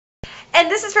And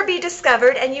this is for Be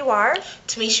Discovered, and you are?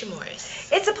 Tamesha Morris.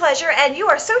 It's a pleasure, and you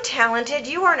are so talented.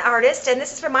 You are an artist, and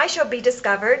this is for my show, Be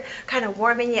Discovered, kind of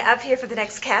warming you up here for the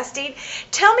next casting.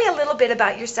 Tell me a little bit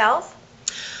about yourself.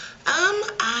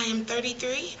 I am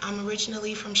 33. I'm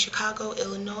originally from Chicago,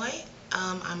 Illinois.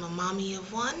 I'm a mommy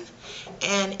of one,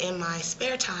 and in my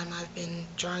spare time, I've been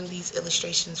drawing these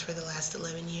illustrations for the last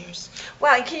 11 years.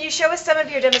 Wow, and can you show us some of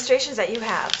your demonstrations that you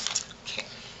have? Okay.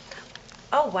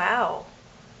 Oh, wow.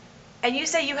 And you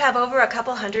say you have over a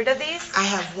couple hundred of these? I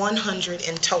have 100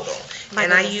 in total,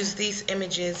 and I use these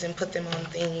images and put them on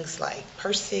things like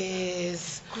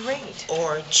purses. Great.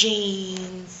 Or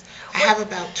jeans. I have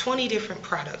about 20 different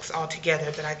products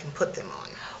altogether that I can put them on.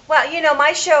 Well, you know,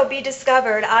 my show, Be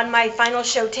Discovered, on my final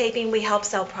show taping, we help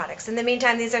sell products. In the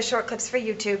meantime, these are short clips for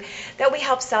YouTube that we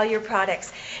help sell your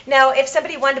products. Now, if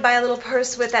somebody wanted to buy a little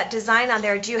purse with that design on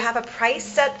there, do you have a price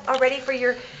set already for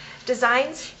your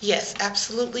designs? Yes,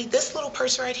 absolutely. This little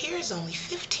purse right here is only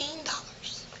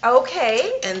 $15.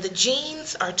 Okay. And the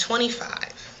jeans are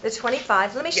 $25. The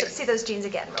 25. Let me see those jeans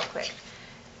again real quick.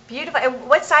 Beautiful. And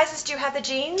what sizes do you have the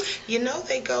jeans? You know,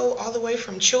 they go all the way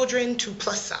from children to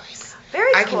plus size.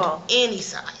 Very cool. I can do any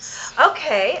size.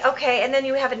 Okay, okay. And then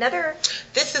you have another...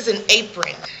 This is an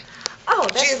apron. Oh,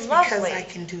 that's just lovely. Just because I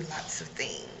can do lots of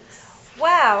things.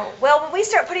 Wow. Well, when we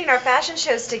start putting our fashion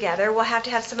shows together, we'll have to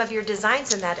have some of your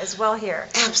designs in that as well here.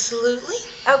 Absolutely.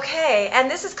 Okay. And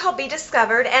this is called Be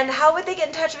Discovered. And how would they get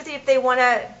in touch with you if they want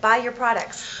to buy your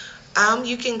products?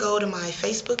 You can go to my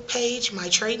Facebook page. My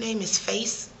trade name is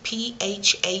Face,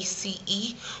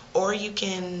 P-H-A-C-E, or you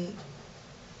can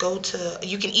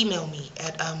you can email me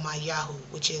at my Yahoo,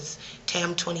 which is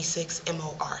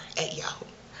tam26mor@yahoo.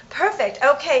 Perfect.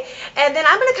 Okay. And then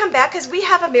I'm going to come back because we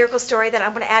have a miracle story that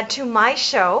I'm going to add to my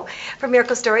show for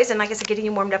Miracle Stories, and like I said, getting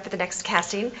you warmed up for the next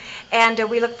casting. And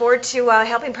we look forward to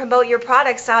helping promote your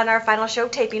products on our final show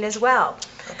taping as well.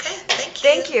 Okay. Thank you.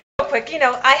 Thank you. Real quick, you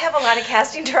know, I have a lot of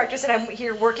casting directors that I'm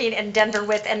here working in Denver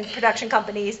with, and production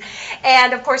companies.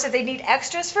 And of course, if they need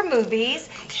extras for movies,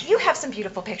 you have some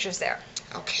beautiful pictures there.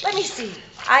 Okay. Let me see.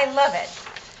 I love it.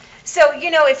 So,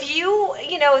 you know, if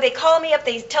they call me up,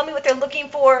 they tell me what they're looking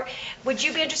for, would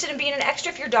you be interested in being an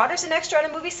extra if your daughter's an extra on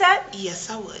a movie set? Yes,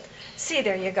 I would. See,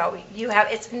 there you go. You have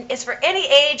it's for any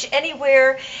age,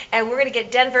 anywhere, and we're going to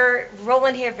get Denver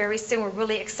rolling here very soon. We're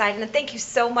really excited, and thank you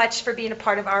so much for being a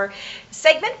part of our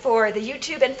segment for the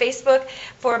YouTube and Facebook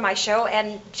for my show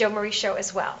and Joe Marie's show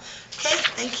as well. Okay,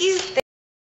 thank you.